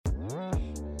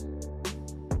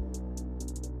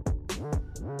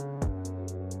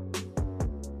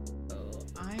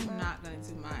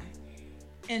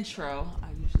intro.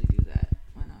 I usually do that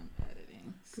when I'm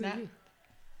editing. Snap.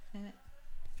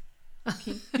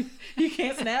 You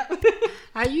can't snap.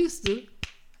 I used to.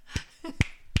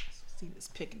 See this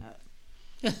picking up.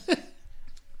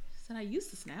 Said I used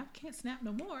to snap. Can't snap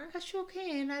no more. I sure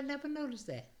can. I never noticed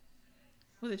that.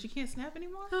 Well, that you can't snap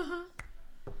anymore? Uh-huh.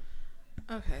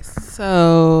 Okay,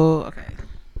 so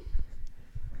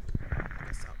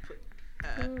guess I'll put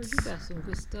Oh, you got some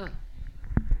good stuff.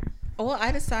 well,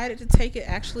 I decided to take it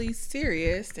actually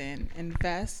serious and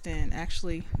invest and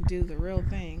actually do the real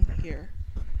thing here.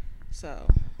 So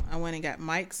I went and got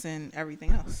mics and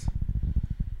everything else.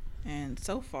 And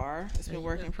so far, it's been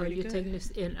working pretty good.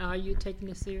 Are you taking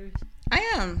this serious? I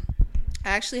am. I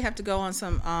actually have to go on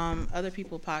some other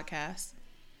people's podcasts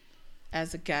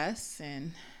as a guest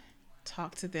and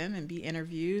talk to them and be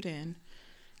interviewed and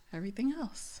everything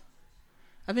else.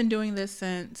 I've been doing this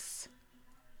since,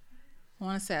 I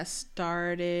want to say I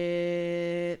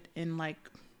started in like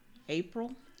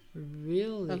April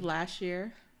Really? of last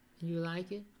year. You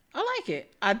like it? I like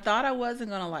it. I thought I wasn't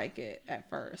going to like it at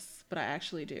first, but I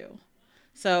actually do.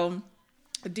 So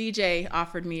a DJ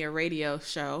offered me a radio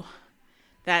show.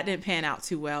 That didn't pan out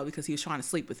too well because he was trying to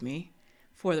sleep with me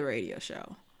for the radio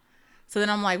show. So then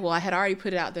I'm like, well, I had already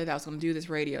put it out there that I was going to do this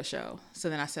radio show. So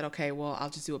then I said, okay, well, I'll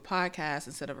just do a podcast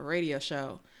instead of a radio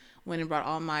show. Went and brought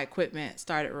all my equipment,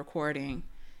 started recording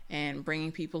and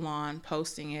bringing people on,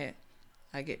 posting it.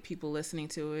 I get people listening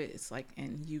to it. It's like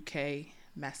in UK,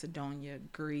 Macedonia,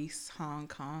 Greece, Hong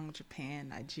Kong, Japan,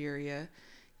 Nigeria,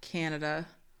 Canada,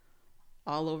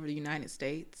 all over the United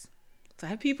States. So I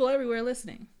have people everywhere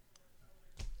listening.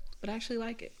 But I actually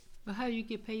like it. But how do you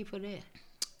get paid for that?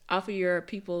 Off of your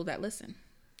people that listen.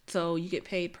 So you get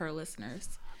paid per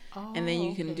listeners. Oh, and then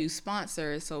you can do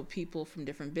sponsors. So people from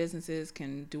different businesses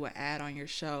can do an ad on your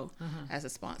show as a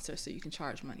sponsor. So you can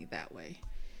charge money that way.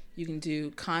 You can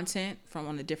do content from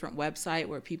on a different website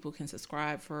where people can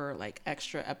subscribe for like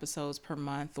extra episodes per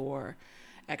month or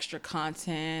extra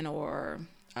content or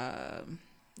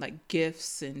like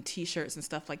gifts and t-shirts and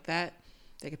stuff like that.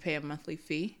 They can pay a monthly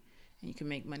fee and you can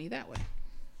make money that way.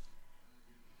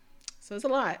 So it's a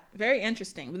lot. Very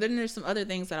interesting. But then there's some other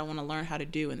things that I want to learn how to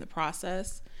do in the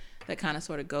process that kind of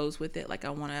sort of goes with it. Like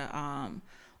I want to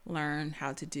learn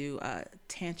how to do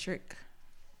tantric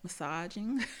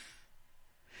massaging.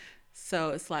 So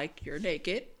it's like you're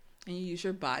naked and you use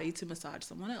your body to massage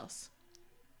someone else.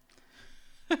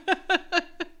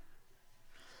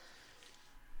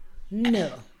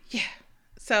 No. Yeah.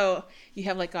 So you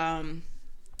have like then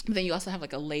you also have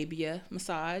like a labia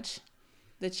massage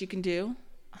that you can do.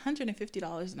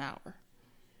 $150 an hour.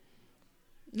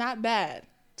 Not bad.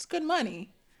 It's good money.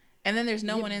 And then there's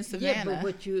no one in Savannah. Yeah, but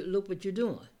look what you're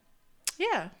doing.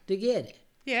 Yeah. To get it.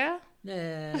 Yeah.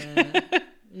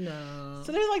 No.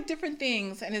 So there's like different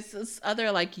things, and it's this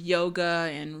other like yoga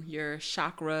and your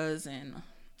chakras and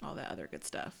all that other good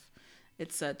stuff.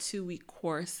 It's a 2-week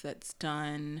course that's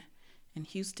done in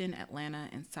Houston, Atlanta,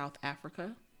 and South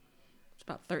Africa. It's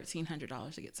about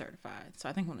 $1,300 to get certified. So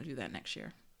I think I'm going to do that next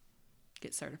year.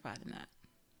 Get certified in that.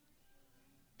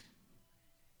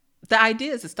 The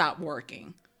idea is to stop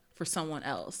working for someone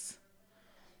else.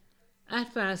 I'd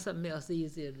find something else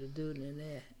easier to do than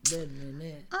that. Better than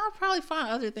that. I'll probably find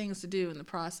other things to do in the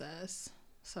process.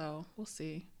 So we'll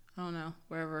see. I don't know.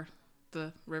 Wherever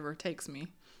the river takes me.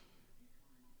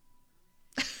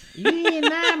 You ain't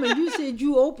lying, but you said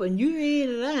you open. You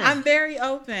ain't lying. I'm very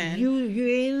open. You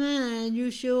ain't lying. You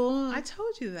sure are. I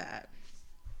told you that.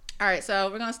 All right, so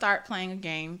we're going to start playing a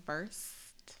game first.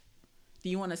 Do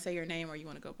you want to say your name or you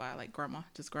want to go by like grandma?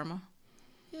 Just grandma?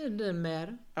 It doesn't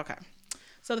matter. Okay.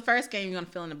 So the first game, you're going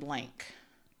to fill in a blank.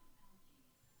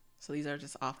 So these are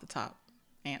just off the top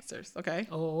answers, okay?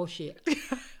 Oh, shit.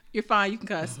 You're fine. You can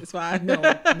cuss. It's fine. No.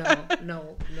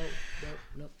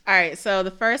 All right, so the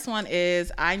first one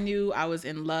is, I knew I was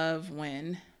in love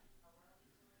when...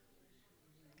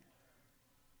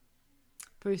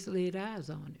 First laid eyes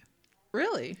on you.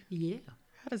 Really? Yeah.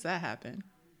 How does that happen?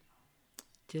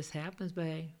 Just happens,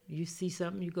 babe. You see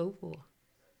something, you go for.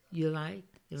 You like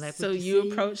so what you see.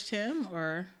 Approached him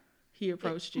or he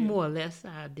approached you? More or less,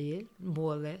 I did.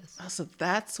 More or less. Oh, so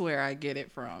that's where I get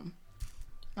it from.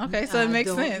 Okay, so it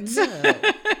makes sense.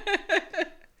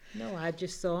 No, I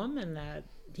just saw him and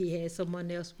he had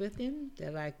someone else with him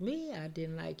that liked me. I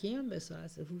didn't like him. And so I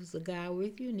said, who's the guy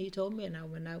with you? And he told me, and I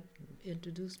went out and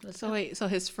introduced myself. So wait, so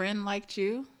his friend liked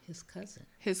you? His cousin.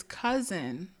 His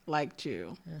cousin liked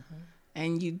you. Uh-huh.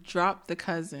 And you dropped the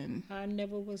cousin. I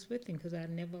never was with him because I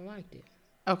never liked it.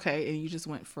 Okay, and you just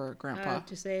went for grandpa. I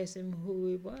just asked him who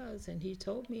he was, and he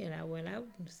told me, and I went out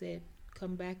and said,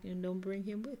 come back and don't bring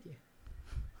him with you.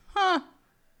 Huh.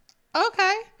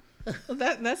 Okay. Well,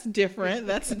 that's different.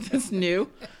 That's new.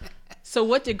 So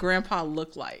what did Grandpa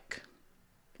look like?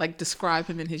 Like, describe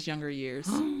him in his younger years.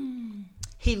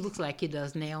 He looks like he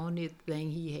does now. Only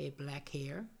thing, he had black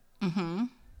hair. Mm-hmm.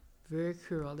 Very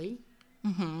curly.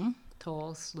 Mm-hmm.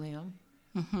 Tall, slim.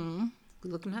 Mm-hmm.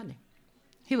 Good looking honey.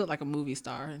 He looked like a movie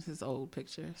star in his old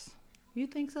pictures. You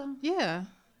think so? Yeah.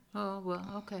 Oh, well,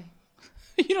 okay.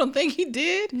 You don't think he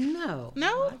did? No.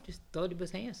 No? I just thought he was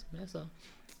handsome. That's all.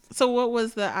 So what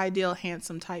was the ideal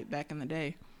handsome type back in the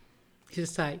day?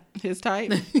 His type. His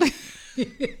type?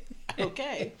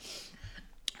 Okay.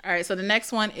 All right, so the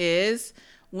next one is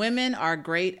women are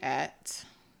great at...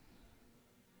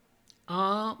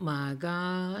 Oh, my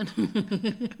God.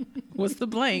 What's the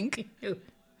blank?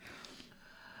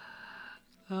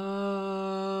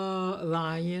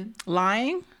 Lying.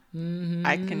 Lying? Mm-hmm.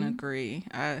 I can agree.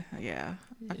 I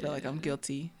feel like I'm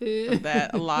guilty of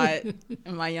that a lot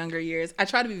in my younger years. I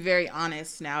try to be very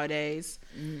honest nowadays.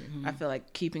 Mm-hmm. I feel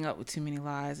like keeping up with too many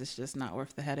lies is just not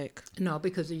worth the headache. No,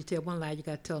 because if you tell one lie, you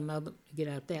got to tell another to get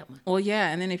out that one. Well, yeah,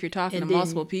 and then if you're talking And to then-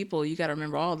 multiple people, you got to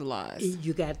remember all the lies.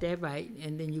 You got that right,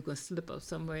 and then you're going to slip up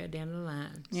somewhere down the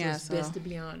line. So Yeah, it's so- best to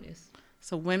be honest.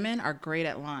 So women are great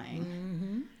at lying.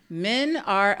 Mm-hmm. Men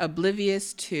are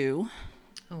oblivious to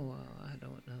Oh, well, I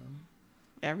don't know.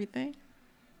 everything.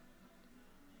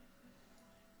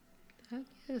 I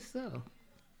guess so.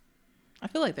 I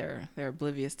feel like they're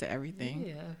oblivious to everything.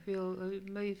 Yeah, I feel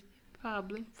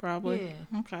probably. Probably.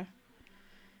 Yeah. Okay.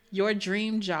 Your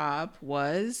dream job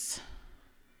was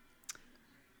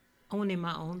Owning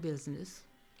my own business,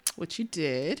 what you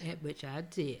did. which I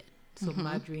did. So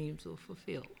my dreams were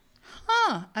fulfilled.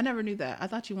 Huh. I never knew that. I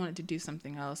thought you wanted to do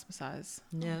something else besides.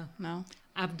 No, No.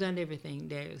 I've done everything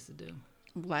there is to do.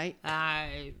 Like.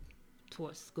 I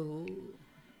taught school,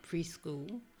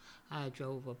 preschool. I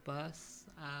drove a bus.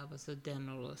 I was a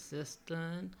dental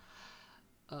assistant.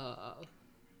 I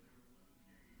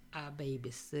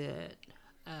babysit.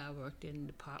 I worked in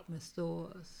department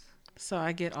stores. So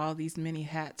I get all these many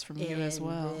hats from you as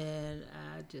well. And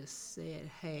I just said,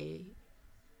 hey,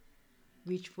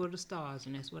 reach for the stars,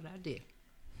 and that's what I did.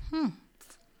 All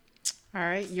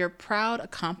right. Your proud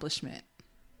accomplishment.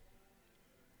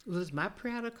 It was my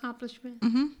proud accomplishment.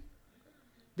 Mm-hmm.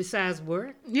 Besides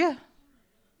work. Yeah.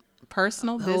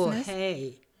 Personal business. Oh,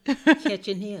 hey,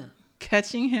 catching him.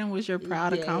 Catching him was your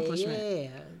proud accomplishment.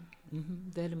 Yeah.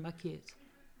 That and my kids.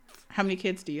 How many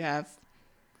kids do you have?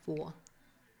 4.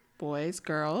 Boys,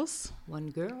 girls? 1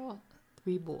 girl,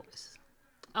 3 boys.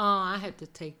 Oh, I had to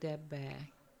take that back.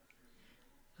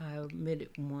 I omitted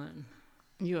 1.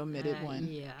 You omitted one.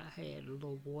 Yeah, I had a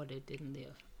little boy that didn't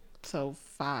live. So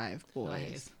 5 So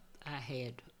boys. I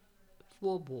had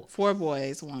 4 boys. 4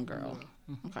 boys, 1 girl.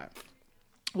 Okay.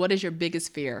 What is your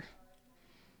biggest fear?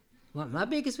 What, my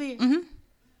biggest fear? Mm-hmm.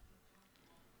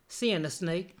 Seeing a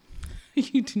snake.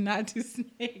 You do not do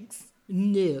snakes.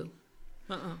 No.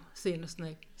 Seeing a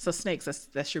snake. So snakes,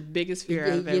 that's your biggest fear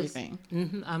Yeah, of yes.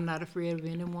 everything. I'm not afraid of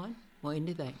anyone or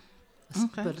anything.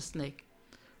 Okay. But a snake.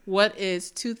 What is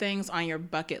 2 things on your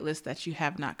bucket list that you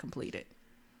have not completed?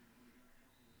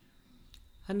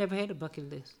 I never had a bucket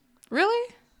list.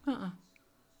 Really? Uh-uh.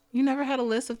 You never had a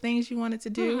list of things you wanted to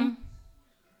do?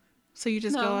 So you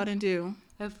just go No. out and do?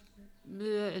 If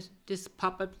it's just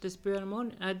pop up the spirit in the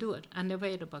morning, I do it. I never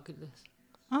had a bucket list.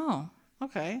 Oh,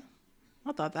 okay.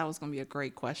 I thought that was going to be a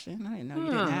great question. I didn't know you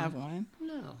didn't have one.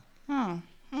 No. Oh,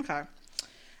 okay.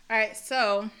 All right,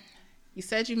 so you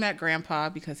said you met Grandpa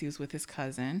because he was with his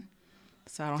cousin.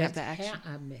 So I don't have to That's actually...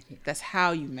 how I met him. That's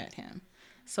how you met him.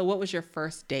 So what was your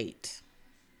first date?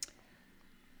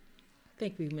 I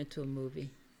think we went to a movie.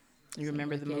 You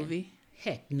remember the like that. movie?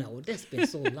 Heck no, that's been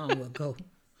so long ago.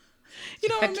 You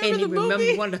don't I remember can't the even movie?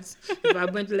 remember when if I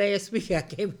went last week. I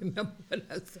can't remember what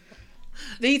I saw.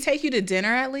 Did he take you to dinner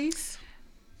at least?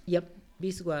 Yep, we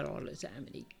used to go out all the time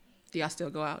and eat. Do y'all still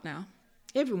go out now?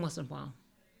 Every once in a while.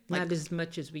 Like- Not as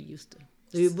much as we used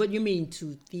to. What you mean,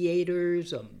 to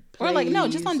theaters or Or like, no,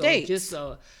 just on plays or dates. Just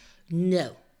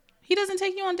no. He doesn't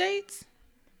take you on dates?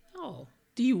 Oh,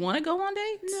 Do you want to go on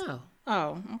dates? no.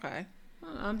 Oh, okay.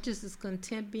 I'm just as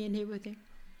content being here with him.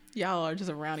 Y'all are just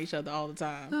around each other all the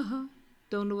time.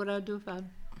 Don't know what I'd do if I...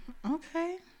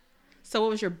 Okay. So what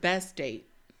was your best date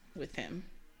with him?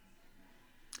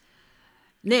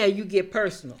 Now you get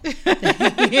personal. You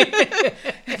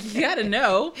gotta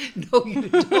know. No, you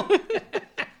don't.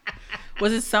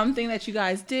 Was it something that you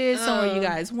guys did? Somewhere you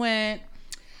guys went?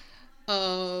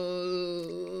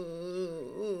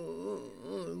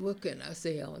 What can I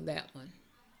say on that one?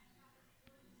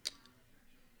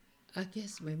 I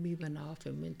guess when we went off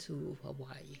and went to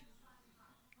Hawaii.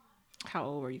 How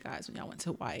old were you guys when y'all went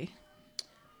to Hawaii?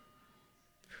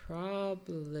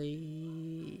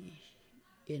 Probably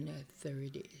in their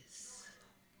 30s.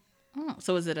 Oh,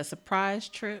 so is it a surprise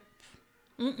trip?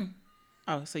 Mm-mm.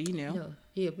 Oh, so you knew. No,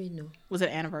 yeah, we knew. Was it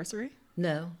anniversary?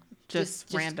 No,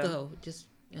 Just random? Just go. Just,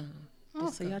 Oh,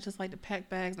 just so go. y'all just like to pack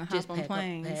bags and Just hop on pack up,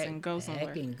 planes pack- and go pack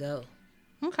somewhere. and go.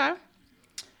 Okay.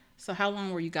 So how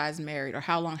long were you guys married, or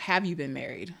how long have you been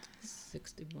married?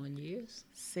 61 years.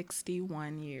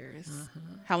 61 years.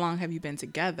 How long have you been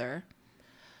together?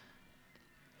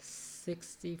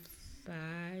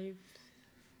 65,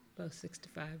 about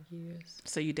 65 years.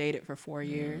 So you dated for 4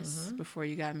 years before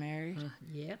you got married?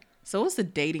 Yeah. So what's the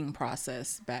dating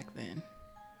process back then?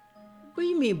 What do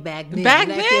you mean back then? Back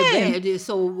Like then?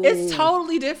 So It's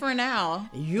totally different now.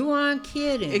 You aren't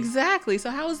kidding. Exactly. So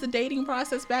how was the dating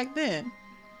process back then?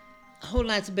 A whole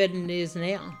lot's better than it is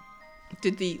now.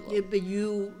 Did the Yeah, but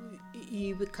you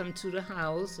would come to the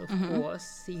house, of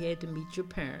course. He had to meet your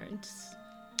parents.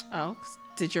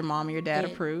 did your mom or your dad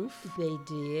And approve? They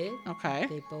did. Okay.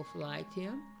 They both liked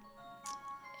him.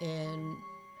 And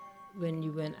when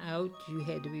you went out, you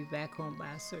had to be back home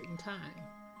by a certain time.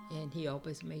 And he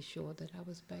always made sure that I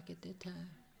was back at that time.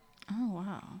 Oh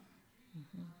wow.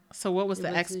 So what was It the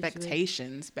was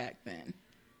expectations back then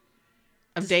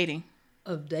of dating?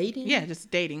 Of dating? Yeah, just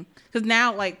dating. Because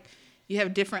now, like, you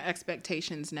have different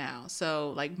expectations now.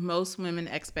 So, like, most women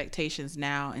expectations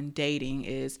now in dating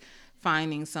is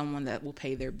finding someone that will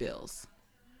pay their bills.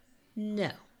 No.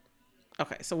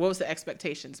 Okay, so what was the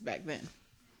expectations back then?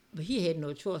 But he had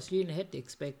no choice. You didn't have to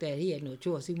expect that. He had no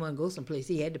choice. He wanted to go someplace.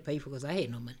 He had to pay for because I had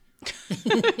no money.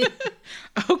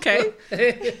 Okay.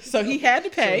 So he had to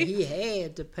pay. So he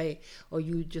had to pay. Or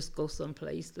you just go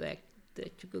someplace that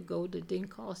you could go that didn't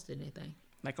cost anything.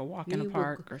 Like a walk in a You would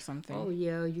park or something. Oh,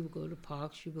 yeah. You would go to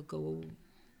parks. You would go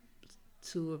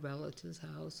to a relative's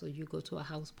house. Or you go to a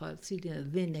house party. See,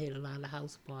 then they had a lot of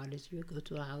house parties. You would go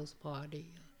to a house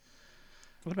party.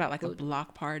 What about like a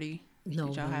block party? No,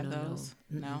 Did y'all no, have no, those?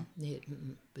 No. Yeah,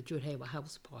 but you would have a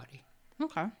house party.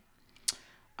 Okay.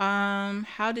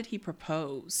 How did he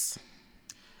propose?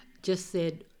 Just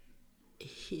said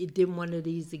he didn't one of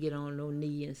these to get on no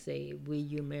knee and say, "Will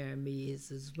you marry me?" It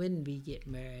says, "When we get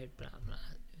married," blah blah.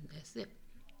 And that's it.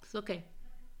 It's okay.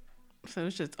 So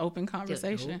it's just open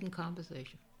conversation. Just open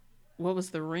conversation. What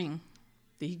was the ring?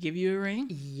 Did he give you a ring?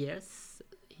 Yes,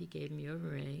 he gave me a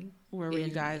ring. Where were you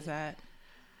guys at?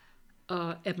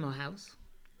 At my house.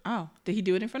 Oh, did he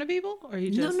do it in front of people, or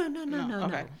he just? No.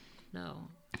 Okay. No.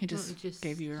 He just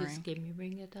gave you a ring. Just gave me a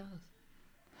ring at the house.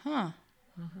 Huh.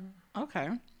 Okay.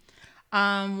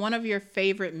 One of your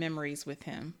favorite memories with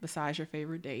him, besides your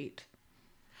favorite date?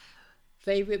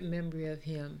 Favorite memory of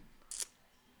him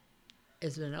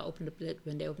is when they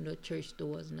opened the church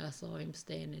doors and I saw him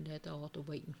standing at the altar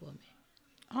waiting for me.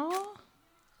 Oh,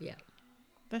 Yeah.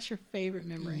 that's your favorite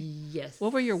memory. Yes.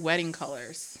 What were your wedding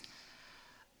colors?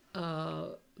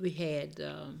 We had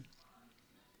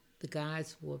the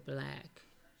guys wore black,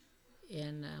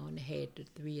 and I only had the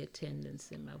 3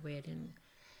 attendants in my wedding,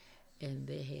 and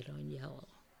they had on yellow.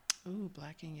 Ooh,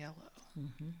 black and yellow.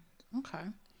 Okay.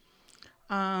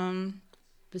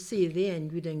 But see, then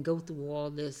you didn't go through all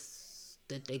this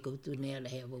that they go through now to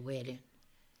have a wedding.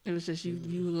 It was just you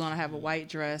were gonna have a white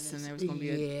dress, and there was gonna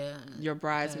be your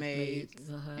bridesmaids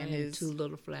and his 2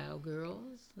 little flower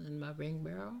girls and my ring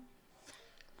bearer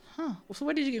Huh. So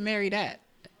where did you get married at?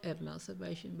 at Mount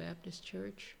Salvation Baptist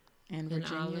Church In in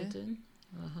Virginia. Arlington.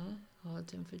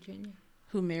 Arlington, Virginia.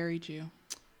 Who married you?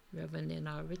 Reverend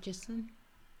N.R. Richardson.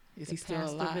 Is The he still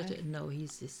pastor alive? No,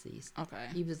 he's deceased. Okay.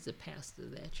 He was the pastor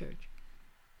of that church,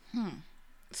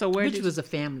 So where which did was a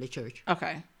family church.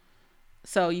 Okay.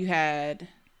 So you had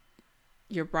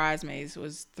your bridesmaids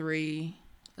was 3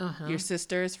 your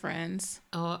sisters, friends.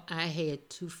 Oh, I had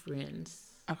 2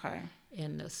 friends Okay.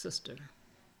 and a sister.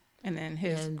 And then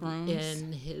his grooms.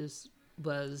 And his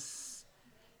was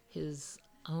his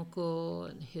uncle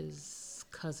and his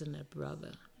cousin and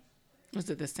brother. Was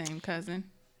it the same cousin?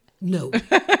 No.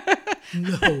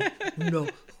 No.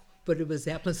 But it was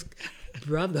Apple's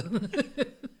brother.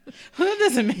 Well, that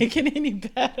doesn't make it any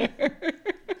better.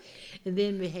 And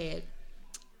then we had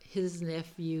his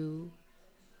nephew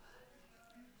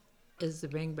as the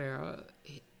ring bearer.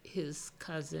 His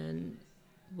cousin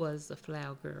was a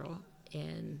flower girl,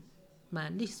 and my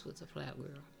niece was a flower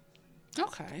girl.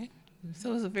 Okay.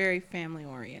 So it was a very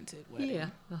family-oriented wedding. Yeah.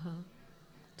 A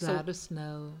So- lot of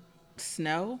snow.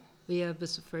 Snow? Yeah, it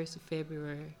was the 1st of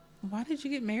February. Why did you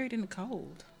get married in the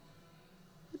cold?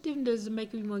 What difference does it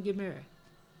make if you want to get married?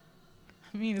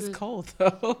 I mean, it's cold,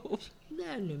 though.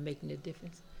 That didn't make no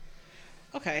difference.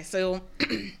 Okay, so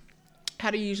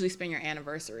how do you usually spend your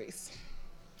anniversaries?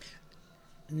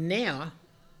 Now,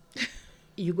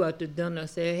 You go out to dinner and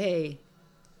say, hey,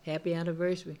 happy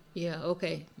anniversary. Yeah,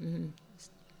 okay.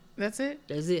 That's it?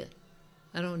 That's it.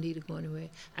 I don't need to go anywhere.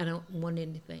 I don't want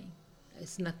anything.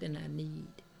 It's nothing I need.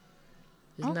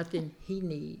 It's Okay. nothing he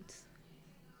needs.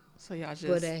 So y'all just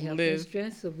But I have no live.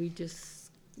 strength, so we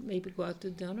just maybe go out to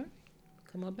dinner,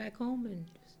 come on back home, and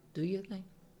just do your thing.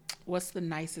 What's the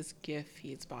nicest gift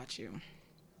he's bought you?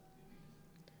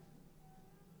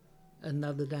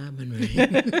 Another diamond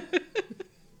ring.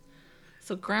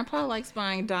 So Grandpa likes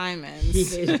buying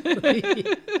diamonds. Yeah.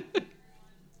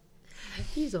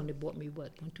 He's only bought me,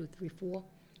 what, 1, 2, 3, 4?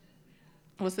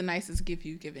 What's the nicest gift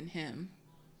you've given him?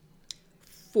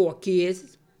 4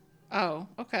 kids. Oh,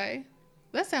 okay.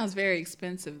 That sounds very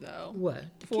expensive, though. What?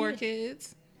 4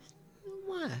 kids?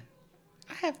 Why?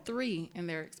 I have 3, and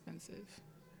they're expensive.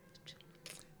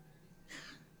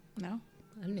 No?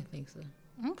 I didn't think so.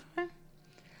 Okay.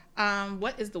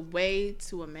 What is the way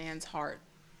to a man's heart?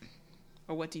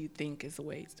 Or what do you think is the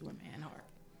way to a man's heart?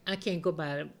 I can't go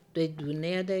by they do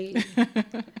nowadays,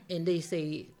 and they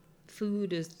say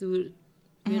food is food.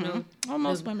 You know, Well,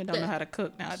 most women don't know how to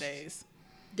cook nowadays.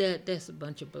 that's a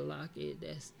bunch of baloney.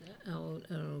 I don't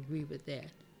agree with that.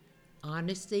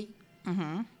 Honesty,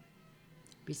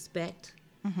 respect,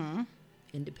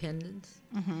 independence,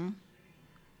 and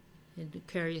to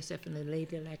carry yourself in a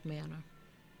ladylike manner.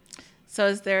 So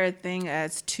is there a thing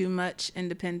as too much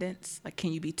independence? Like,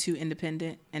 can you be too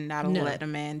independent and not No. let a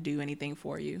man do anything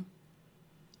for you?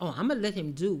 Oh, I'm gonna let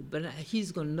him do, but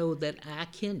he's gonna know that I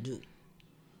can do.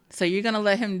 So you're going to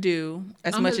let him do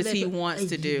as I'm much gonna as let he him- wants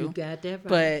to You do, got that right.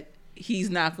 but he's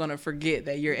not going to forget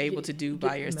that you're able to do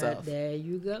by yourself. There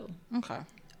you go. Okay.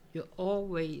 You're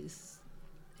always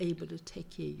able to take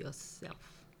care of yourself.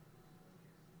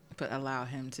 But allow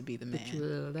him to be the man. But you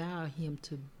allow him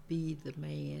to be the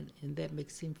man, and that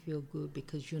makes him feel good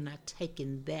because you're not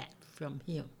taking that from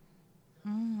him.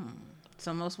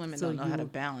 So most women So don't know how to you-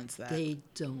 balance that. They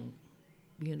don't.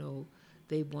 You know,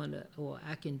 they want to, or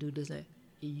I can do this.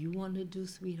 You want to do,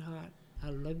 sweetheart?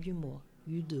 I love you more.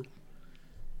 You do.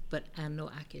 But I know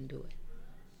I can do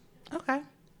it. Okay.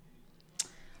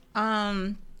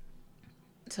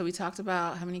 So we talked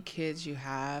about how many kids you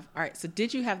have. All right. So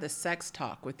did you have the sex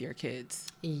talk with your kids?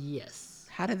 Yes.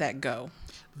 How did that go?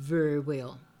 Very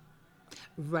well.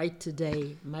 Right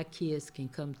today, my kids can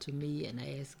come to me and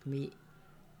ask me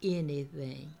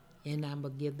anything, and I'm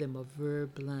going to give them a very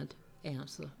blunt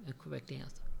answer, a correct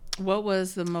answer. What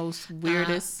was the most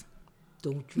weirdest?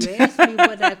 Don't you ask me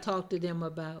what I talked to them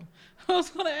about. I was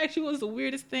going to ask you, what was the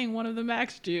weirdest thing one of them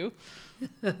asked you?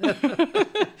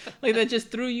 Like that just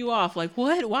threw you off. Like,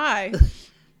 what? Why?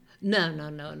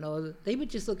 No. They would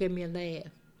just look at me and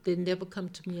laugh. They'd never come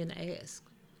to me and ask.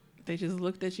 They just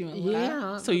looked at you and Yeah.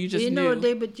 laughed. So you just knew. know,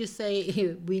 they would just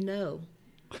say, we know.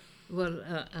 Well,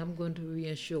 I'm going to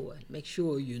reassure, make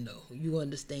sure you know, you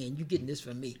understand, you're getting this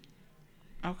from me.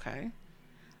 Okay.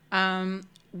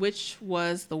 Which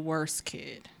was the worst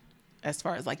kid as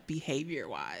far as like behavior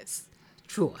wise?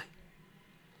 Troy.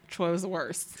 Troy was the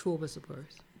worst. Troy was the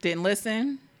worst. Didn't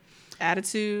listen.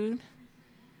 Attitude.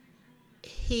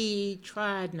 He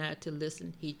tried not to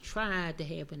listen. He tried to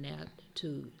have an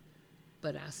attitude,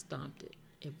 but I stomped it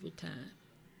every time.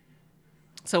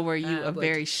 So were you a was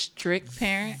very strict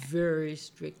parent? Very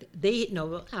strict.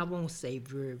 No, I won't say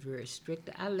very, very strict.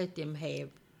 I let them have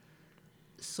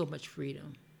so much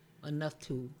freedom, enough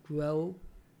to grow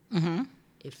and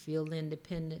feel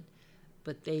independent,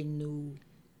 but they knew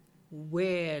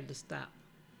where to stop.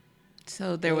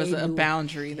 So there was They a knew-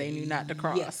 boundary they knew not to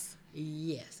cross.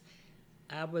 Yes.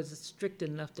 I was strict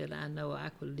enough that I know I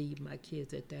could leave my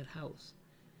kids at that house.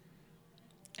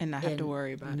 And not have to and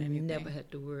worry about anything. Never had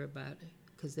to worry about it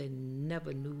because they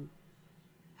never knew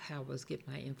how I was getting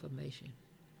my information.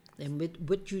 And with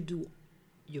what you do,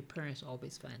 your parents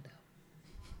always find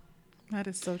out. That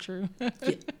is so true.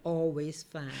 You always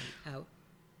find out.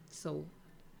 So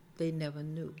they never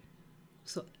knew.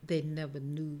 So they never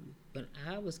knew when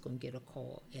I was going to get a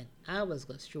call and I was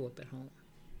going to show up at home.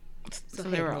 So I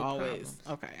they had were no always problems.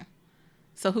 okay.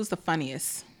 So who's the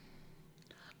funniest?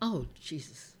 Oh,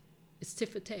 Jesus. It's tit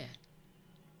for tat.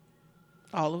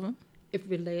 All of them?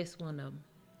 Every last one of them.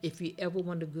 If you ever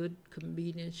want a good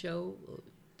comedian show or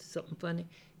something funny,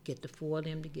 get the 4 of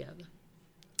them together.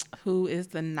 Who is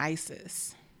the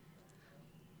nicest?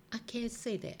 I can't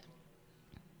say that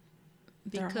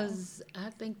They're all- because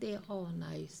I think they're all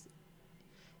nice.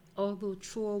 Although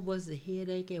Troy was a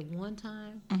headache at one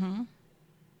time,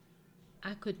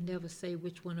 I could never say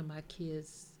which one of my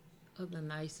kids are the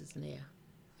nicest now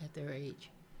at their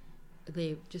age.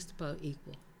 They're just about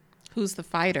equal. Who's the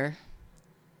fighter?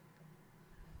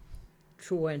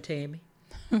 Troy and Tammy.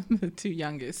 The two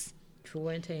youngest.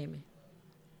 Troy and Tammy.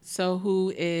 So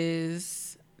who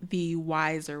is the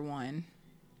wiser one?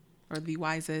 Or the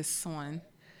wisest one?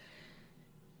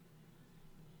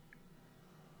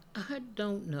 I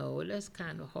don't know. That's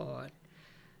kind of hard.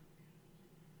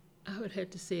 I would have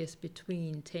to say it's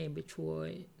between Tammy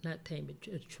Troy, not Tammy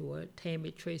Troy,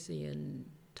 Tammy Tracy and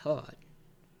Todd.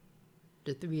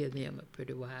 The three of them are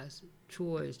pretty wise.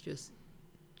 Troy is just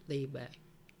laid back.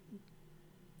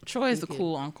 Troy is the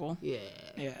cool uncle. Yeah.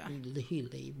 Yeah. He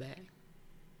laid back.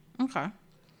 Okay.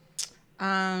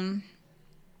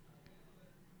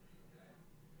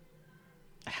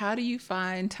 How do you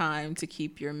find time to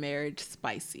keep your marriage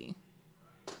spicy?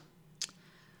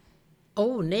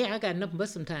 Oh, now I got nothing but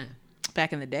some time.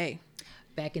 Back in the day.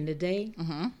 Back in the day,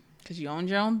 Because you owned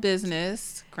your own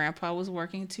business. Grandpa was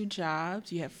working 2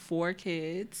 jobs. You have 4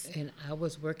 kids. and I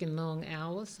was working long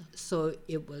hours, so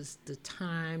it was the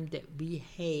time that we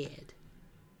had.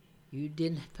 You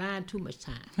didn't find too much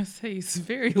time. I say it's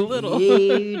very little.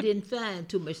 Yeah, you didn't find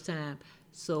too much time.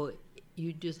 So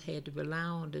you just had to rely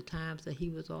on the times that he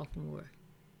was off from work,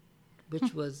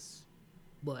 which was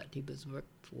what? He was work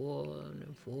 4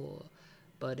 and 4,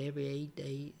 but every 8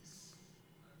 days.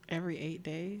 Every 8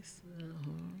 days?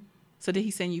 So did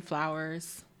he send you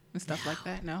flowers and stuff like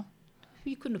that? No?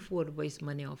 We couldn't afford to waste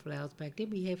money on flowers back then.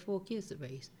 We had 4 kids to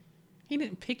raise. He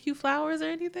didn't pick you flowers or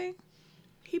anything?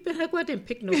 He better not go out there and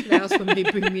pick no flowers for me.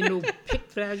 Bring me no pick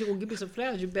flowers. You gonna give me some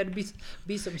flowers? You better be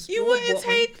some. You wouldn't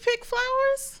take pick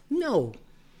flowers? No,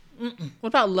 What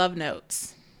about love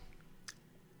notes?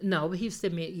 no. But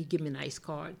he'd give me nice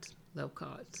cards, love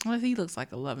cards. Well, he looks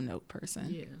like a love note person.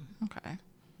 Yeah, Okay.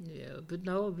 yeah. But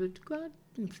no, but go out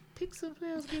and pick some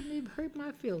flowers. Give me hurt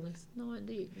my feelings. No, I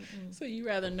did. So you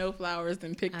rather no flowers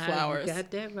than pick flowers? I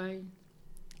got that right.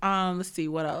 Let's see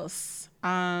what else.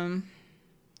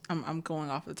 I'm going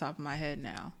off the top of my head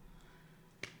now.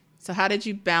 So how did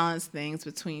you balance things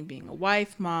between being a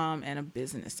wife, mom, and a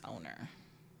business owner?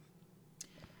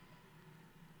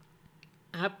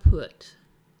 I put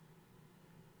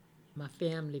my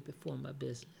family before my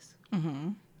business.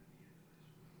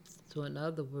 So in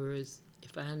other words,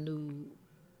 if I knew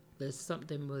that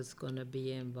something was going to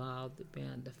be involved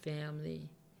around the family,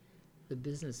 the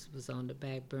business was on the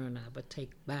back burner, I would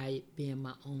take by it being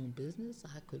my own business.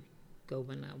 I could go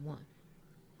when I want,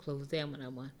 close down when I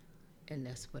want, and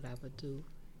that's what I would do.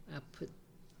 I put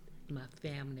my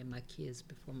family and my kids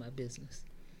before my business.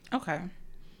 Okay.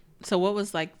 So what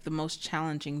was like the most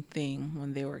challenging thing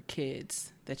when they were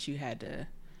kids that you had to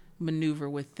maneuver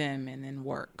with them and then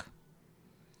work?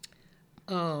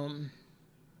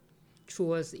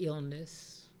 Troy's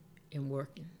illness and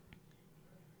working.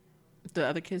 The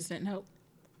other kids didn't help?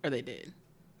 Or they did?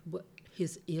 What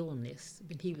his illness,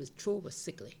 when Troy was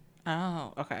sickly.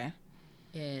 Oh, okay.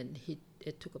 And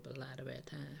it took up a lot of our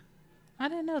time. I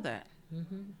didn't know that.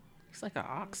 He's like an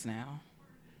ox now.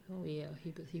 Oh yeah,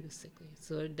 he was sickly.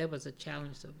 So that was a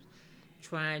challenge of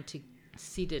trying to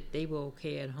see that they were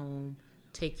okay at home,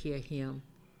 take care of him,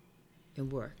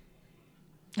 and work.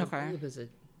 Okay. It was a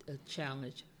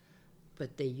challenge,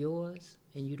 but they're yours,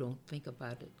 and you don't think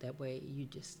about it that way. You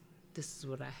just, this is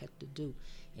what I had to do,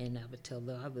 and I would tell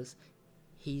the others,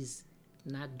 he's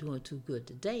not doing too good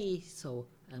today, so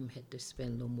I had to spend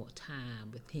a little more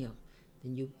time with him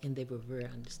than you, and they were very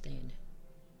understanding.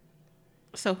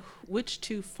 So which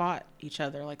two fought each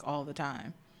other like all the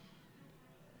time?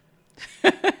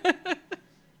 The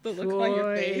look on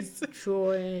your face.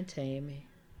 Troy and Tammy.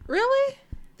 Really?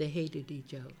 They hated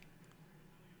each other.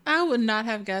 I would not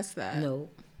have guessed that. No,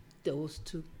 those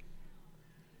two.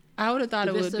 I would have thought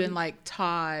The it would rest have of been like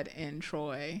Todd and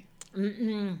Troy.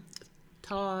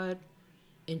 Todd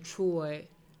and Troy.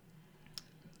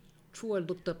 Troy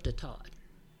looked up to Todd.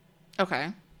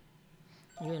 Okay.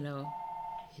 You know,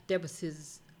 that was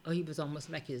his. Oh, he was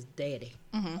almost like his daddy.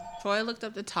 Troy looked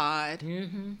up to Todd.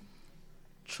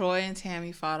 Troy and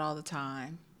Tammy fought all the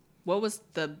time. What was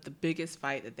the biggest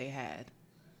fight that they had?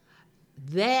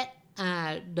 That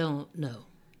I don't know.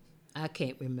 I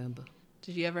can't remember.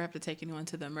 Did you ever have to take anyone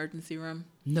to the emergency room?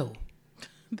 No.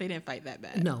 They didn't fight that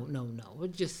bad. No. It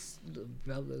was just the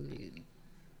brotherly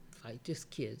fight, just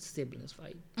kids, siblings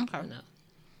fight. Okay. You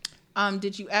know.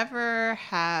 Did you ever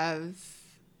have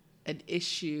an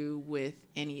issue with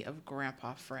any of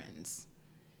Grandpa's friends?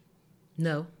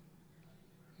 No.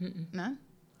 None?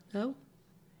 No.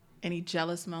 Any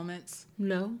jealous moments?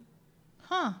 No.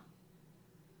 Huh.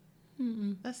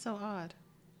 That's so odd.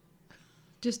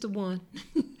 Just the one.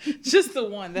 Just the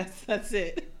one. That's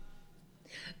it.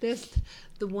 That's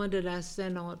the one that I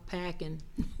sent on packing.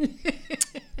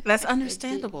 That's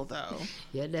understandable, though.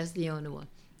 Yeah, that's the only one.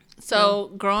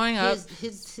 So growing up,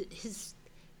 his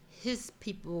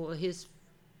people, his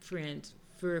friends,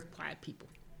 very quiet people.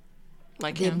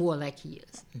 like They're him. more like he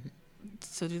is.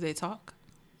 So do they talk?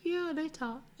 Yeah, they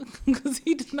talk. Because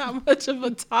he's not much of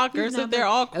a talker, He's so not they're much-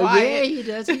 all Oh, quiet. yeah, he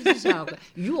does. He's a talker.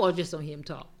 You all just don't hear him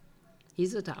talk.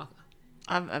 He's a talker.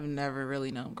 I've never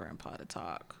really known Grandpa to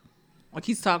talk. Like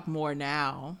he's talked more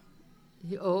now.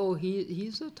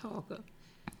 He's a talker.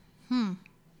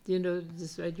 You know,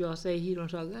 just like y'all say he don't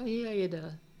talk. Oh, yeah, he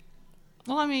does.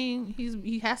 Well, I mean,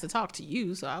 he has to talk to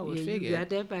you, so I would Yeah, figure. you got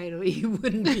that right, or he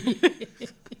wouldn't be.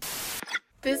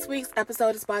 This week's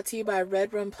episode is brought to you by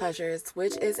Red Room Pleasures,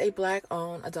 which is a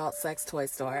Black-owned adult sex toy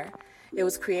store. It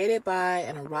was created by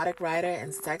an erotic writer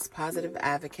and sex-positive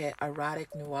advocate,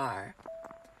 Erotic Noir.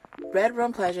 Red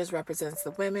Room Pleasures represents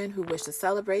the women who wish to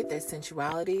celebrate their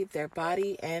sensuality, their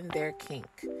body, and their kink.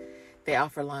 They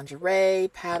offer lingerie,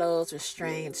 paddles,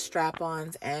 restraints,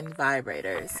 strap-ons, and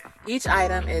vibrators. Each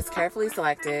item is carefully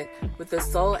selected with the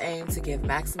sole aim to give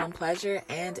maximum pleasure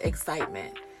and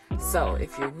excitement. So,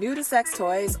 if you're new to sex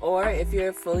toys or if you're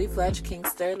a fully fledged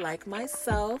kinkster like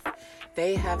myself,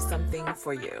 they have something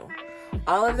for you.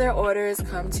 All of their orders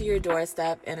come to your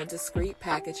doorstep in a discreet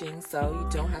packaging, so you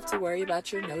don't have to worry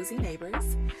about your nosy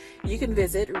neighbors. You can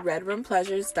visit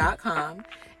redroompleasures.com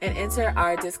and enter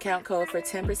our discount code for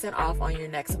 10% off on your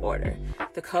next order.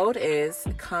 The code is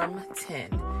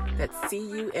CUM10. That's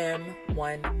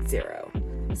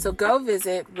CUM10. So go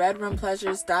visit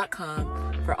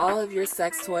redroompleasures.com for all of your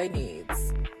sex toy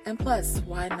needs. And plus,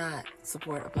 why not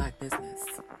support a Black business?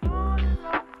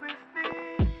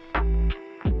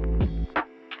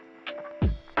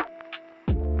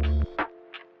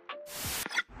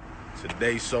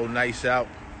 Today's so nice out.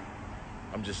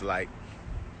 I'm just like,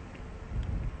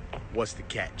 what's the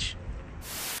catch?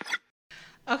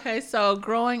 Okay, so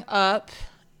growing up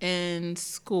in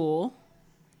school,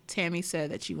 Tammy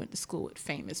said that you went to school with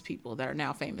famous people that are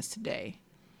now famous today.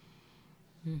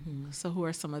 Mm-hmm. So who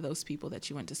are some of those people that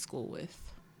you went to school with?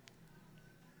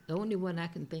 The only one I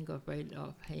can think of right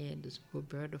offhand is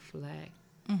Roberta Flack.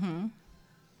 Mm-hmm.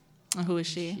 And who is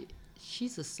she?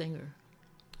 She's a singer.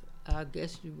 I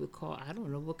guess you would call, I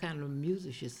don't know what kind of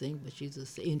music she sings, but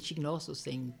and she can also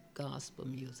sing gospel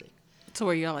music. So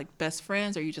were y'all like best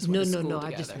friends, or you just went to school together?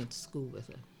 I just went to school with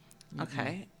her. Mm-hmm.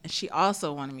 Okay. And she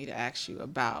also wanted me to ask you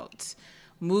about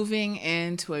moving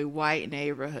into a white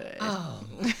neighborhood. Oh.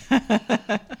 Oh,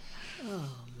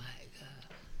 my God.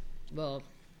 Well,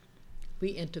 we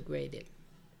integrated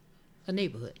a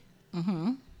neighborhood.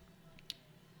 Mm-hmm.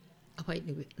 A white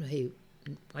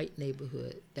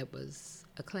neighborhood that was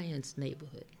a Klan's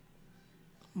neighborhood.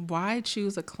 Why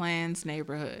choose a Klan's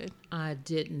neighborhood? I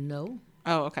didn't know.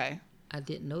 Oh, okay. I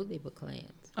didn't know they were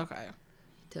Klans. Okay.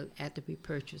 Till after we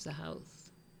purchased a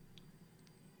house.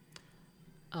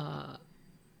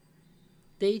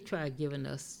 They tried giving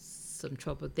us some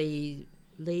trouble. They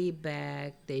laid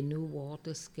back. They knew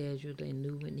Walter's schedule. They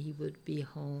knew when he would be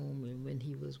home and when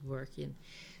he was working.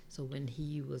 So when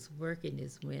he was working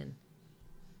is when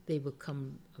they would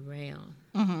come around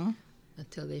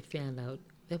until they found out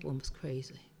that one was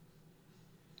crazy.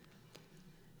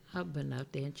 I went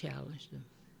out there and challenged them.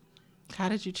 How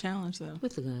did you challenge them?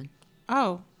 With a gun.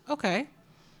 Oh, okay.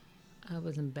 I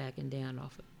wasn't backing down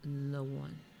off of no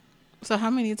one. So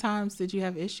how many times did you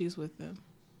have issues with them?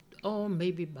 Oh,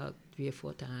 maybe about 3 or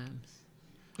 4 times.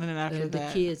 And then after the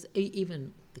that? kids,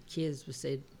 even the kids would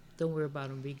say, don't worry about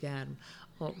them, we got them.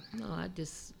 Oh, no, I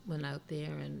just went out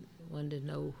there and wanted to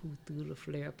know who threw the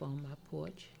flare up on my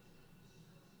porch.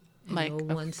 And like no a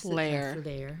one flare. Said, a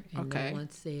flare. And okay. no one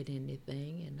said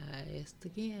anything. And I asked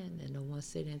again, and no one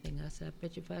said anything. I said, I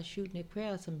bet you if I shoot in the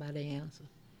crowd, somebody answer.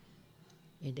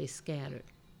 And they scattered.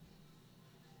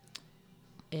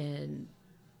 And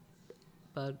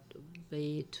about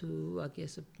maybe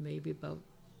maybe about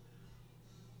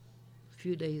a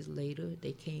few days later,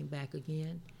 they came back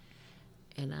again.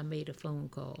 And I made a phone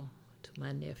call to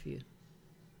my nephew.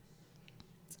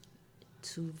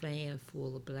 2 vans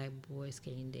full of black boys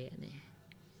came down there.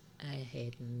 I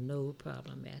had no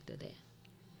problem after that.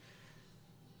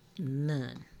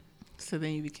 None. So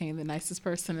then you became the nicest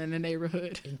person in the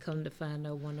neighborhood. And come to find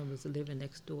out, one of them was living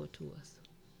next door to us.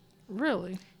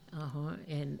 Really? Uh-huh.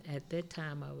 And at that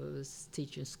time, I was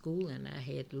teaching school, and I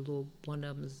had one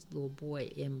of them's little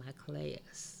boy in my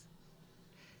class.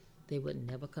 They would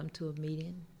never come to a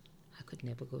meeting. I could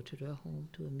never go to their home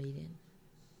to a meeting.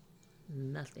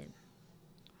 Nothing.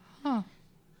 Huh.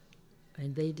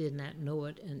 And they did not know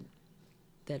it, and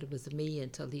that it was me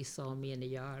until he saw me in the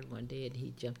yard one day, and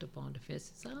he jumped up on the fence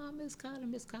and said, "Oh, Miss Carter,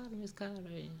 Miss Carter, Miss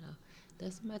Carter, you know,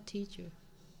 that's my teacher."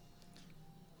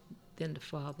 then the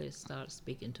father started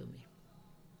speaking to me.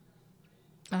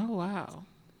 Oh, wow.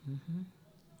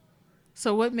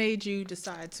 So what made you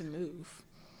decide to move?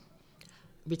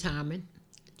 Retirement,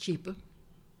 cheaper.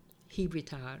 He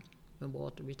retired when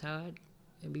Walter retired,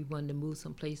 and we wanted to move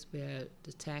someplace where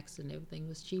the tax and everything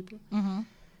was cheaper.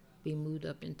 We moved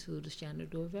up into the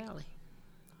Shenandoah Valley.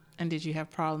 And did you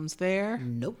have problems there?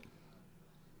 Nope.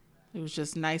 It was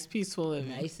just nice, peaceful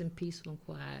living. Nice and peaceful and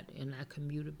quiet, and I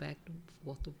commuted back and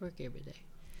forth to work every day.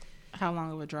 How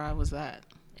long of a drive was that?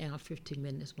 And 15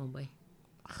 minutes one way.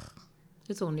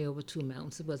 It's only over 2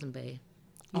 mountains. It wasn't bad.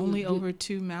 Only over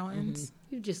 2 mountains?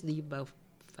 You just leave about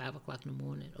 5 o'clock in the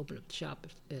morning, open up the shop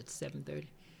at 7:30.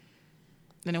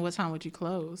 Then at what time would you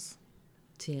close?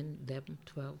 10, 11,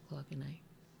 12 o'clock at night.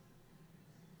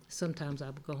 Sometimes I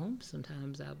would go home.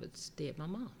 Sometimes I would stay at my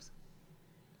mom's.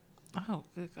 Oh,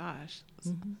 good gosh.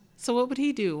 So what would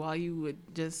he do while you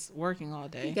would just working all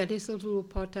day? He got this little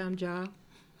part-time job.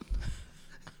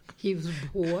 He was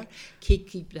poor.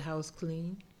 Keep the house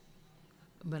clean.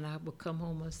 When I would come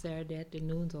home on Saturday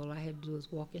afternoons, all I had to do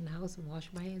was walk in the house and wash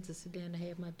my hands and sit down and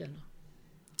have my dinner.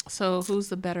 So who's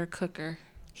the better cooker?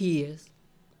 He is.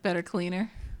 Better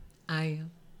cleaner? I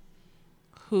am.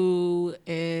 Who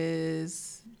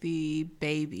is the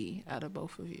baby out of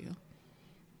both of you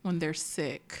when they're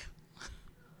sick?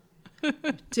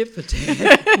 Tit for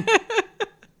tat.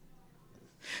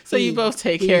 So you both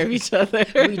take care of each other.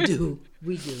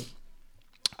 We do.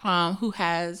 Who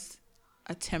has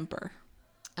a temper?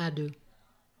 I do.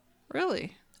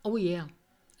 Really? Oh, yeah.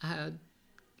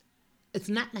 It's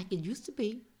not like it used to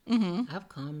be. I've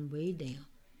calmed way down.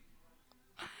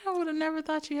 I would have never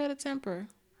thought you had a temper.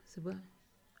 So what?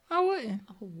 I wouldn't.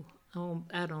 Oh,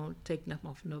 I don't take nothing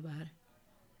off nobody.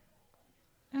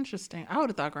 Interesting. I would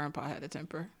have thought Grandpa had a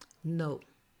temper. No.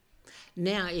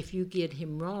 Now, if you get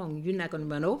him wrong, you're not going to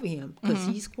run over him because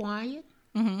he's quiet.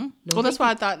 Well, that's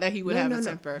why I thought that he would have a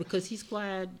temper. Because he's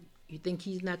quiet, you think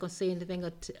he's not going to say anything?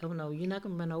 Oh no, you're not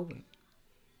going to run over him.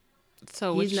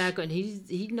 So he's not going.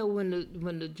 He know when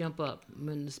to jump up,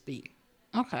 when to speak.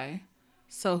 Okay.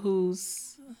 So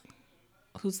who's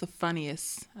the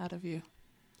funniest out of you?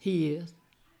 He is.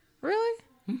 Really?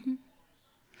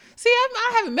 See,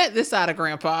 I haven't met this side of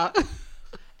Grandpa.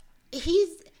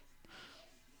 He's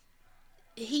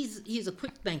a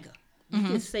quick thinker. You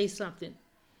can say something,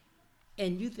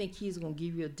 and you think he's gonna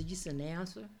give you a decent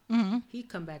answer. He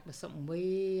come back with something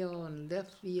way on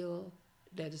left field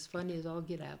that is funny as all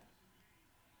get out.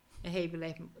 And hey, be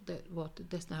laughing.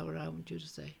 That's not what I want you to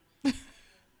say.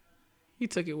 He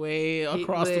took it way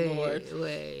across the board.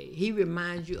 He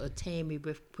reminds you of Tammy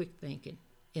with quick thinking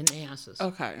in answers.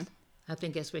 Okay. I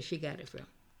think that's where she got it from.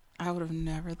 I would have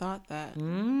never thought that.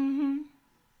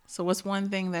 So what's one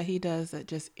thing that he does that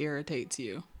just irritates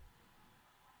you?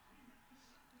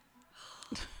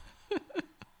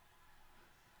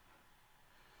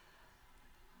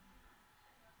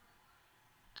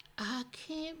 I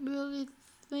can't really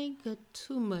think of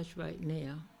too much right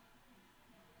now.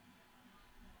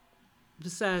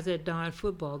 Besides that darn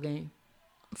football game.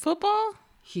 Football?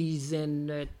 He's in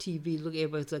the TV. Look,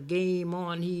 if it's a game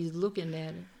on, he's looking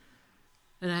at it.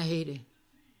 And I hate it.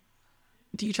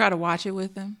 Do you try to watch it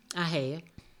with him? I have.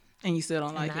 And you still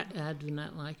don't like it? I do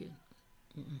not like it.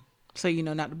 So you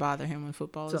know not to bother him when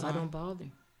football is on? So I don't bother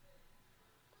him.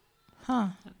 Huh.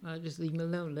 I just leave him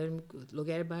alone. Let him look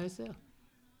at it by himself.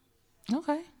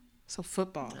 Okay. So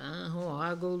football.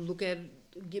 I'll go look at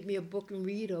it, get me a book and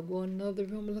read, or go in another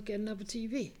room and look at another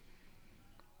TV.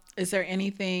 Is there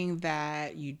anything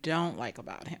that you don't like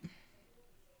about him?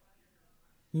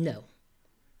 No.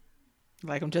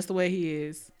 Like him just the way he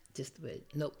is? Just the way.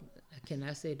 Nope. I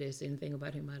cannot say there's anything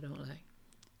about him I don't like.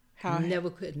 How Never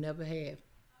have.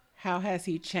 How has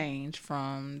he changed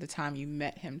from the time you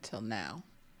met him till now?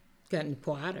 Gotten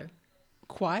quieter.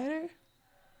 Quieter?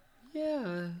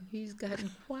 Yeah, he's gotten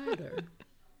quieter.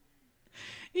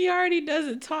 He already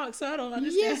doesn't talk, so I don't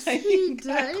understand. Yes, how he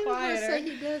got does. I say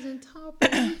he doesn't talk,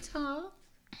 but he talks.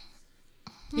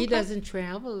 He doesn't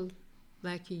travel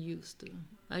like he used to.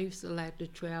 I used to like to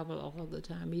travel all the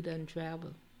time. He doesn't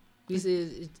travel. He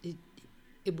says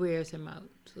it wears him out,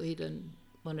 so he doesn't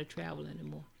want to travel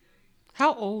anymore.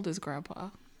 How old is Grandpa?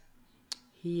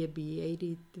 He'll be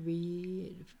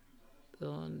 83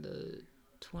 on the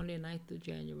 29th of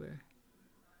January.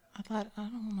 I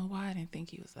don't know why I didn't think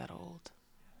he was that old.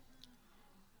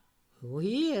 Well,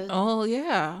 he is. Oh,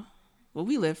 yeah. Well,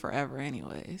 we live forever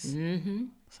anyways. Mm-hmm.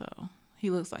 So he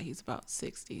looks like he's about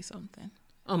 60 something.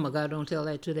 Oh, my God, don't tell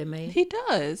that to that man. He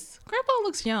does. Grandpa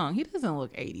looks young. He doesn't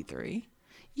look 83.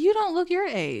 You don't look your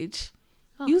age.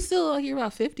 Oh. You still look like you're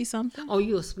about 50 something. Oh,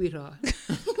 you're a sweetheart.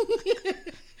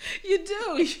 You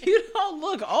do. You don't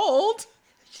look old.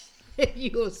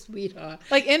 You're a sweetheart.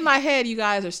 Like in my head, you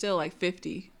guys are still like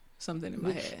 50 something in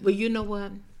my head. But you know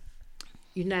what?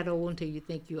 You're not old until you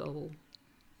think you're old.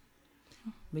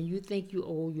 When you think you're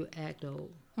old, you act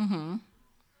old. Mm-hmm.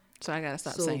 So I gotta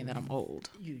stop saying that I'm old.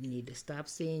 You need to stop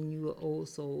saying you are old.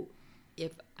 So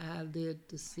if I live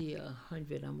to see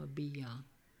 100, I'm gonna be young.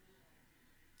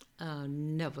 I'll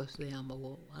never say I'm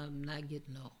old. I'm not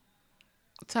getting old.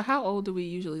 So how old do we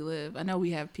usually live? I know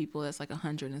we have people that's like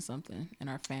 100 and something in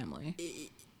our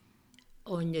family.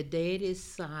 On your daddy's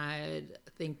side, I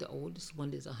think the oldest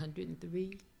one is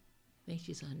 103. I think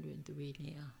she's 103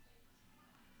 now.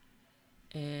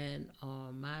 And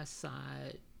on my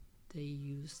side, they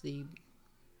usually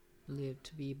live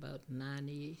to be about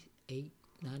 98,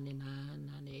 99,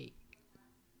 98.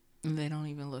 And they don't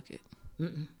even look it.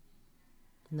 Mm-mm.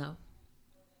 No.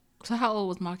 So how old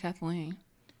was Ma Kathleen?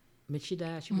 When she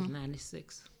died, she was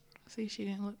 96. See, she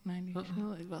didn't look 90. She looked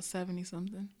like about 70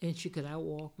 something. And she could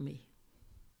outwalk me.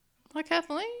 Ma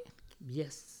Kathleen?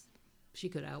 Yes. She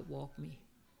could outwalk me.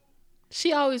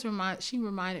 She always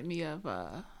reminded me of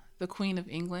the Queen of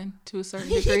England to a certain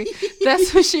degree.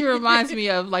 That's what she reminds me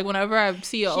of. Like whenever I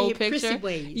see an old picture. Prissy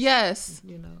ways, yes.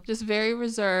 you know. Just very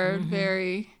reserved,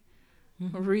 very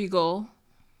regal.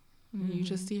 And you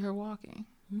just see her walking.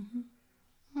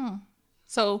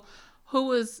 So who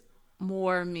was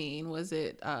more mean? Was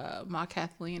it Ma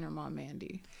Kathleen or Ma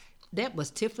Mandy? That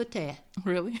was tit for tat.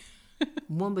 Really?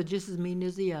 One was just as mean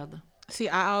as the other. See,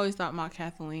 I always thought Ma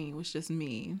Kathleen was just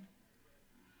mean.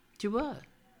 She was.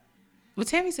 But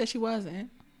Tammy said she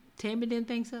wasn't. Tammy didn't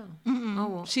think so. Mm-mm. Oh,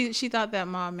 well. She thought that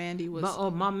Ma Mandy was.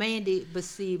 My Mandy, but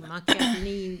see, my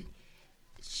Kathleen,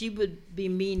 she would be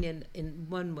mean in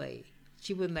one way.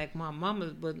 She wasn't like my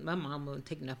mama, but my mama wouldn't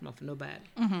take nothing off of nobody.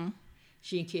 Mm-hmm.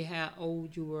 She didn't care how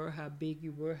old you were, how big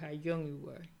you were, how young you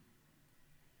were.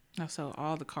 Oh, so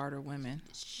all the Carter women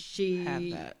She have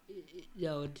that. You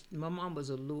know, my mom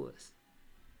was a Lewis.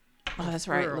 Oh, that's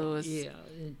right, Girl, Lewis. Yeah,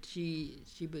 and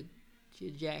she'd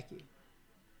jack you.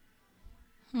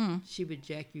 She would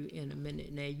jack you in a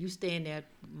minute. Now you stand there,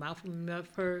 mouth to mouth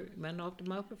her, man off the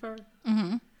mouth of her.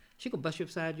 Mm-hmm. She could bust you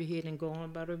upside your head and go on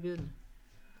about her business.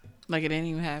 Like it didn't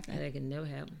even happen. That can never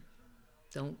happen.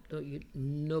 Don't you?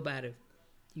 Nobody.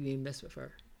 You ain't mess with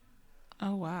her.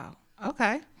 Oh wow.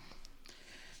 Okay.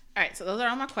 All right. So those are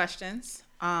all my questions.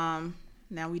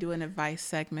 Now we do an advice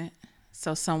segment.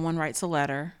 So someone writes a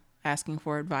letter asking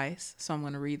for advice. So I'm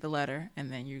going to read the letter,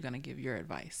 and then you're going to give your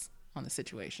advice on the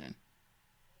situation.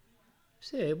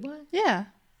 Say what? Yeah.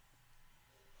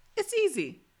 It's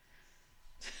easy.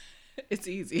 It's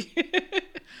easy.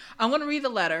 I'm going to read the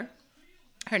letter.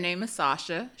 Her name is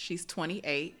Sasha. She's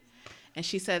 28. And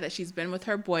she said that she's been with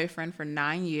her boyfriend for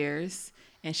 9 years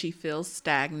and she feels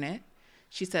stagnant.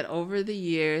 She said over the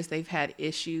years they've had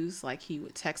issues, like he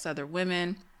would text other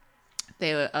women.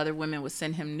 Other women would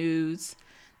send him nudes.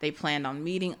 They planned on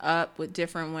meeting up with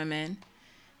different women.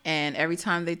 And every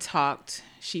time they talked,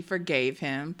 she forgave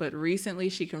him. But recently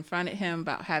she confronted him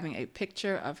about having a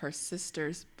picture of her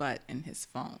sister's butt in his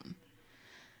phone,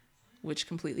 which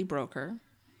completely broke her.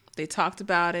 They talked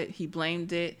about it. He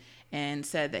blamed it and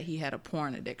said that he had a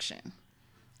porn addiction.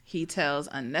 He tells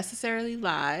unnecessary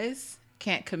lies,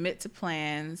 can't commit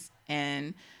plans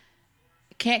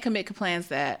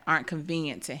that aren't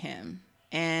convenient to him,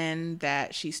 and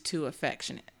that she's too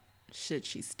affectionate. Should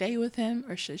she stay with him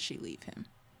or should she leave him?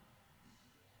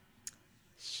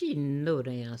 She know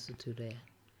the answer to that.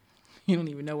 You don't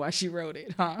even know why she wrote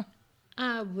it, huh?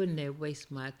 I wouldn't have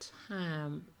wasted my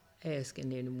time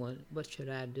asking anyone, what should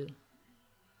I do?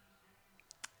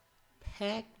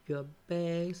 Pack your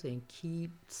bags and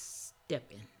keep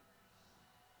stepping.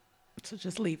 So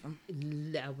just leave him.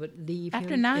 I would leave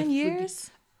After him. 9 years?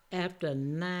 After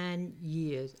 9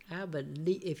 years. I would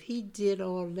leave. If he did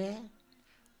all that,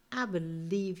 I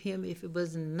would leave him if it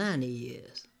wasn't 90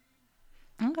 years.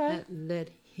 Okay. I'd let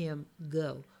him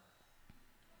go.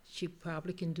 She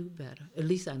probably can do better. At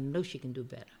least I know she can do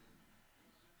better.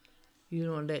 You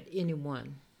don't let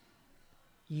anyone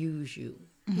use you.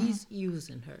 Mm-hmm. He's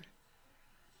using her.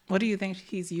 What do you think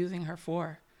he's using her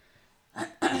for?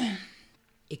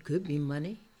 It could be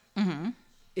money. Mm-hmm.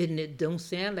 And it don't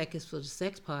sound like it's for the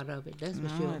sex part of it. That's for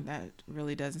sure. That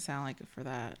really doesn't sound like it for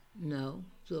that. No.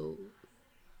 So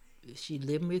is she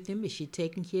living with him? Is she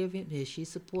taking care of him? Is she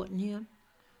supporting him?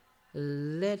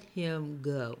 Let him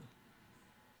go.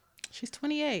 She's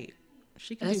 28.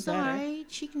 She can That's do better. All right.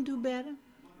 She can do better.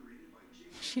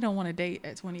 She don't want to date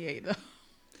at 28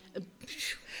 though.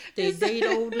 They date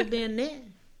older than that.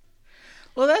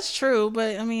 Well, that's true,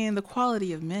 but I mean, the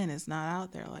quality of men is not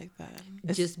out there like that.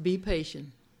 Just be patient.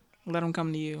 Let them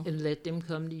come to you. And let them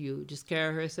come to you. Just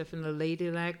carry herself in a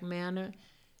ladylike manner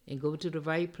and go to the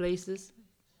right places.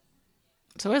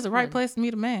 So where's the right place to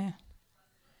meet a man?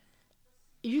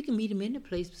 You can meet him any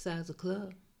place besides a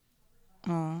club.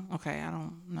 Oh, okay. I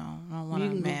don't know. I don't want You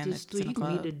a can go man to the that's street. in a You can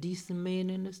club. meet a decent man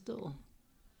in the store.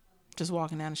 Just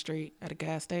walking down the street at a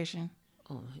gas station.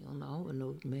 Oh, hell no. I don't want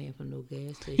no man from no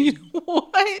gas station.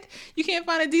 What? You can't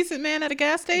find a decent man at a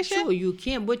gas station? Sure, you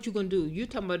can. What you gonna do? You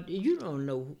talking about, you don't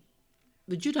know.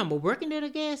 But you talking about working at a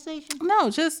gas station? No,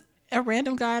 just a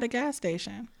random guy at a gas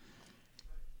station.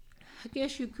 I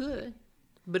guess you could.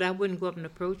 But I wouldn't go up and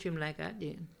approach him like I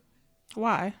did.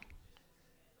 Why?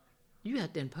 You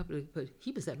out there in public, but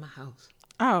he was at my house.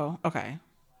 Oh, okay.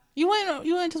 You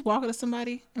ain't just walking to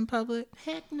somebody in public?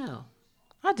 Heck no.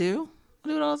 I do. I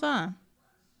do it all the time.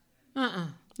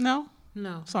 No?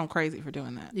 No. So I'm crazy for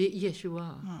doing that. Yes, you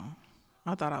are.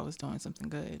 I thought I was doing something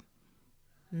good.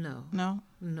 No. No?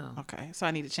 No. Okay. So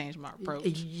I need to change my approach.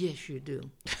 Yes, you do.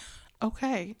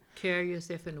 Okay. Carry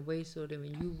yourself in a way so that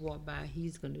when you walk by,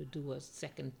 he's going to do a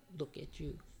second look at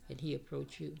you and he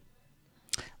approach you.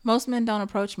 Most men don't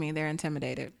approach me. They're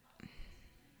intimidated.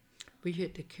 But you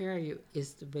have to carry it.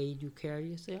 Is the way you carry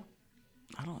yourself?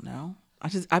 I don't know.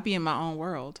 I be in my own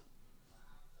world.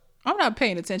 I'm not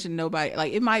paying attention to nobody.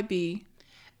 Like, it might be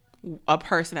a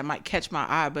person that might catch my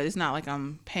eye, but it's not like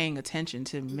I'm paying attention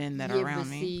to men that are around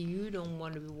me. See, you don't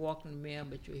want to be walking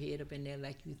around with your head up in there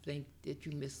like you think that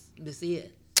you miss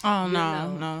it. Oh,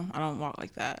 know. no. I don't walk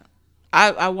like that.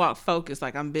 I walk focused.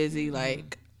 Like, I'm busy.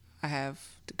 Like, I have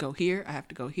to go here. I have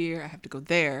to go here. I have to go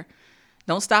there.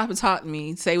 Don't stop and talk to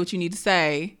me. Say what you need to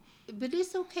say. But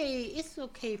it's okay. It's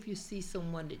okay if you see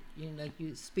someone that,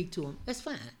 you speak to them. That's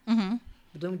fine. Mm-hmm.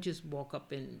 But don't just walk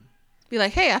up and... Be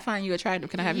like, hey, I find you attractive.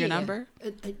 Can I have your number?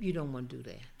 You don't want to do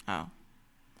that. Oh,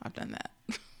 I've done that.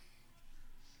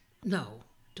 No.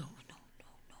 Don't.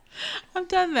 I've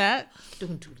done that.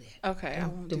 Don't do that. Okay, I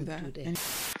won't do that.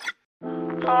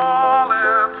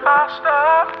 Falling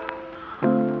faster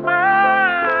with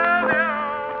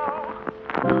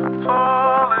you.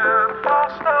 Falling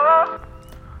faster.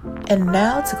 And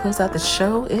now to close out the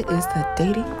show, it is the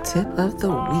dating tip of the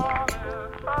week.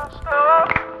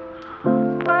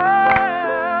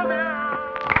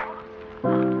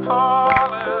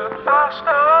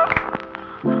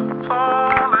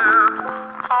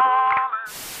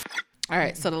 All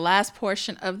right, so the last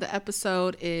portion of the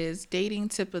episode is dating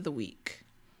tip of the week.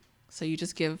 So you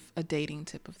just give a dating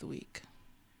tip of the week.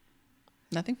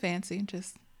 Nothing fancy,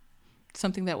 just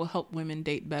something that will help women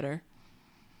date better.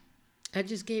 I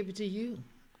just gave it to you.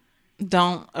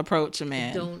 Don't approach a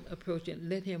man. Don't approach him.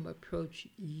 Let him approach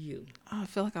you. Oh, I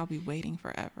feel like I'll be waiting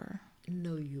forever.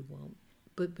 No, you won't.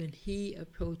 But when he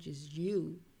approaches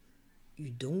you, you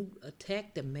don't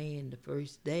attack the man the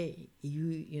first day.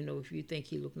 You know, if you think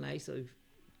he look nice or,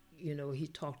 he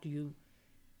talked to you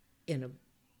in a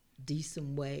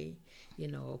decent way,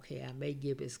 okay, I may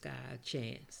give this guy a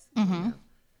chance. Mm-hmm.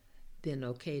 Then,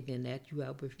 okay, then that you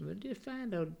out with him. Just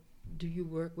find out, do you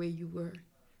work where you work?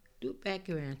 Do a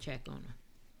background check on him.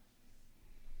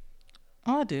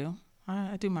 Oh, I do.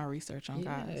 I do my research on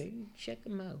Yeah, guys. you check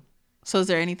him out. So is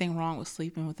there anything wrong with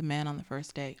sleeping with a man on the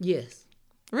first date? Yes.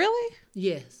 Really?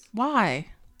 Yes. Why?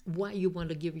 Why you want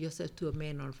to give yourself to a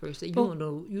man on the first date? You don't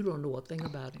know a thing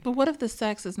about him. But what if the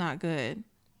sex is not good?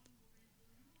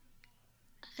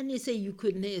 I didn't say you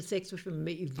couldn't have sex with him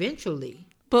eventually.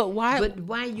 But why? But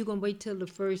why are you gonna wait till the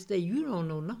first day? You don't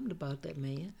know nothing about that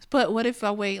man. But what if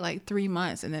I wait like 3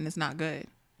 months and then it's not good?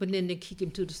 But then they kick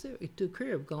him to the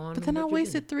crib, gone. But then I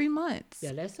wasted 3 months.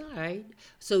 Yeah, that's all right.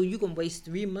 So you gonna waste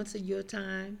 3 months of your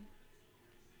time,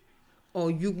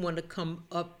 or you want to come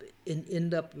up and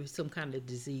end up with some kind of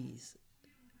disease,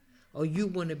 or you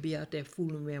want to be out there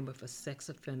fooling around with a sex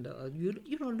offender, or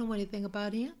you don't know anything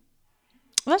about him.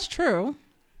 That's true.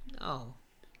 Oh,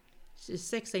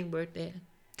 sex ain't worth that.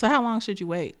 So how long should you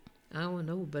wait? I don't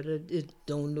know, but it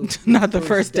don't know. Not the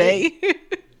first day.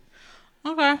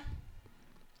 Okay.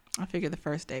 I figured the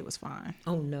first date was fine.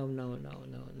 Oh, no.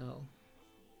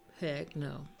 Heck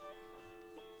no.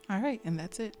 All right, and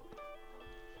that's it.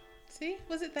 See?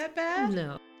 Was it that bad?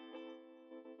 No.